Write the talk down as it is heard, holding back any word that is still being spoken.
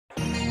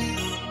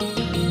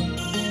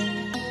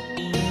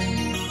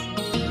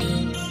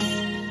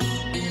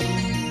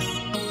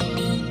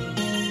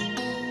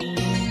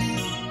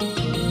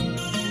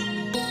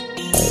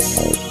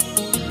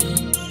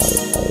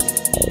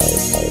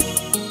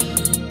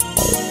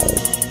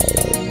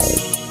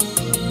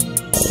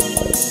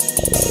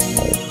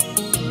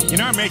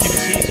making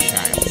it easy,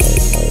 Kyle.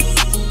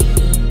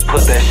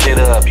 Put that shit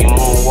up, you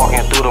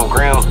moonwalking through them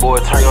grounds, boy,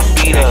 turn your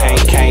speed up.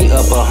 Can't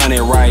up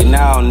 100 right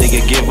now,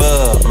 nigga, give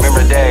up.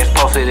 Remember days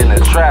posted in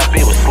the trap,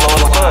 it was slow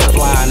as fuck.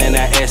 Flying in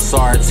that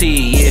SRT,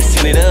 yeah, it's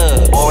tinted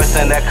up. Always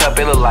in that cup,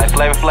 it look like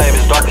Flava Flav,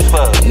 it's dark as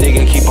fuck.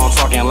 Nigga keep on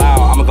talking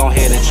loud, I'ma go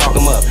ahead and chalk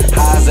him up.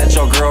 Highs at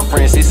your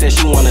girlfriend, she said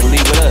she wanna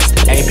leave with us.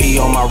 AP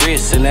on my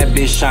wrist, and that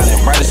bitch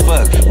shining bright as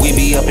fuck. We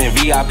be up in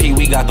VIP,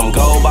 we got them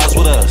gold bottles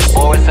with us.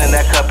 Always in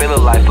that cup, it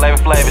look like Flava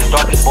Flav, it's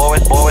dark as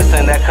fuck. Always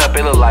in that cup,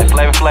 it look like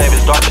Flava Flav,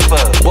 it's dark as fuck.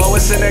 Boy,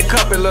 what's in that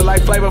cup? It look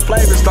like Flava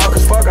Flav, it's dark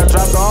as fuck. I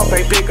dropped her off,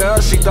 ain't pick her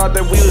up. She thought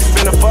that we was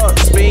finna fuck.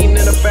 Speeding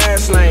in the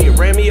fast lane,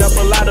 ran me up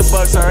a lot of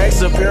bucks. Her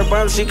ex a pure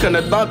bum, she couldn't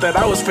have thought that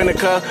I was finna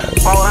cut.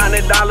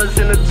 $400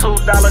 in a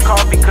 $2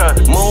 coffee cup.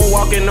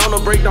 Moonwalking on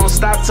the brick, don't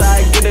stop till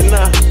I get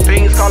enough.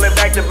 Things calling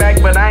back to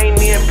back, but I ain't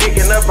even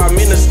picking up. I'm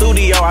in the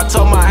studio, I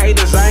told my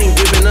haters I ain't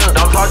giving up.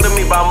 Don't talk to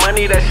me about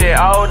money, that shit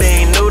old,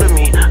 they ain't new to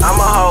me. I'm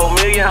a whole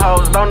million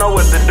hoes, don't know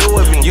what to do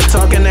with me. You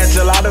talking at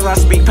gelatos, I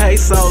speak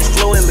pesos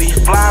fluently.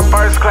 Flying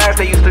first class,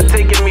 they used to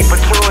ticket me for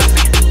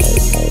truancy.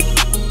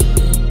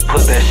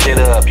 Put that shit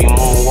up, you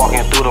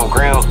moonwalking through them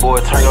grounds, boy,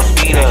 turn your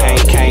speed up.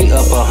 Can't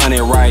up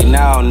 100 right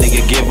now,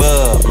 nigga, give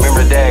up.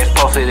 Remember days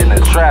posted in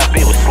the trap,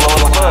 it was slow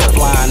as fuck.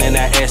 Flying in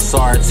that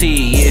SRT,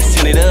 yeah, it's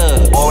tinted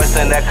up. Always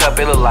in that cup,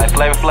 it look like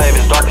Flava Flav,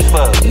 it's dark as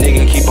fuck.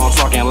 Nigga keep on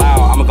talking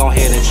loud, I'ma go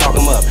ahead and chalk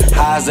him up.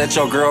 Highs at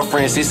your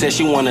girlfriend, she said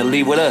she wanna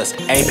leave with us.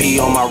 AP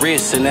on my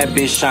wrist, and that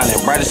bitch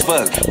shining bright as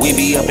fuck. We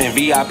be up in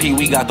VIP,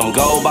 we got them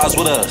gold bottles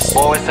with us.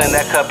 Always in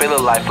that cup, it look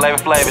like Flava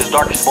Flav, it's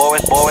dark as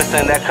fuck. Always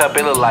in that cup,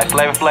 it look like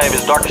Flava Flav,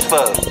 it's dark as fuck.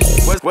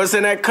 What's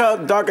in that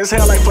cup? Dark as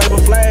hell like Flava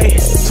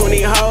Flav.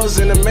 20 hoes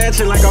in the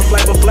mansion like I'm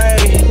Flava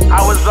Flav.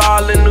 I was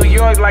all in New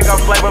York like I'm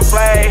Flava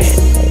Flav.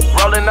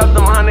 Rolling up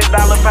them $100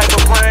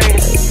 paper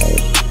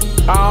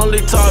planes. I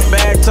only talk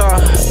bag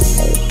talk.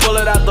 Pull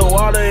it out the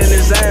water in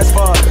his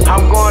asphalt.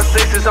 I'm going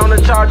 6s on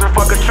the charger,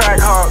 fuck a track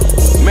hawk.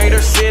 Made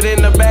her sit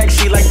in the back,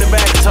 she like the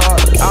back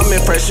talk. I'm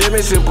in fresh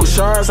image in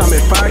Bouchards, I'm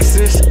in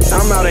Foxes.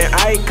 I'm out in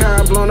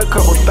Icon, blown a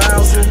couple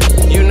thousand.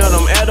 You know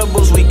them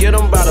edibles, we get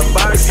them by the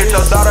boxes. Hit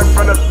your daughter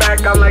from the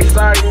back, I'm like,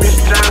 sorry, Miss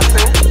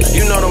Johnson.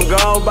 You know them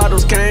gold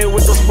bottles came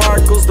with the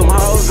sparkles. Them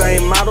hoes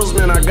ain't models,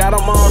 man, I got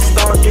them all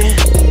stalking.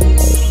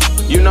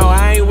 You know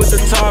I ain't with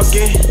the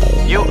talking.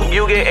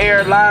 You get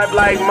aired live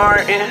like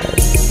Martin.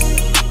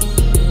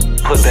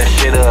 Put that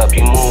shit up,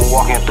 you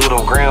moonwalking through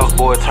them grounds,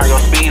 boy, turn your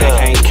speed up.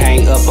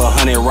 Can't up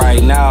 100 right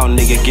now,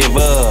 nigga, give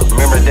up.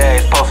 Remember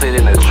days posted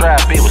in the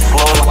trap, it was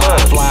slow as fuck.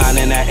 Flying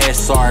in that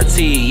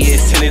SRT, yeah,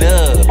 it's tinted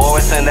up.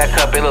 Always in that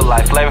cup, it look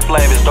like Flava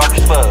Flav, it's dark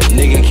as fuck.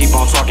 Nigga keep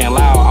on talking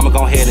loud, I'ma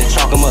go ahead and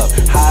chalk him up.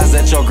 Highs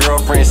at your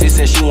girlfriend, she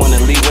said she wanna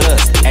leave with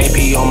us.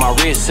 AP on my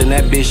wrist, and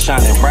that bitch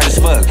shining bright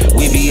as fuck.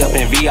 We be up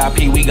in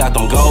VIP, we got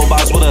them gold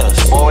bottles with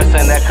us. Always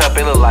in that cup,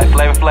 it look like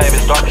Flava Flav,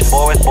 it's dark as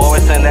fuck.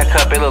 Always in that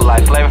cup, it look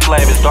like Flava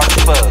Flav, it's dark as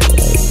fuck.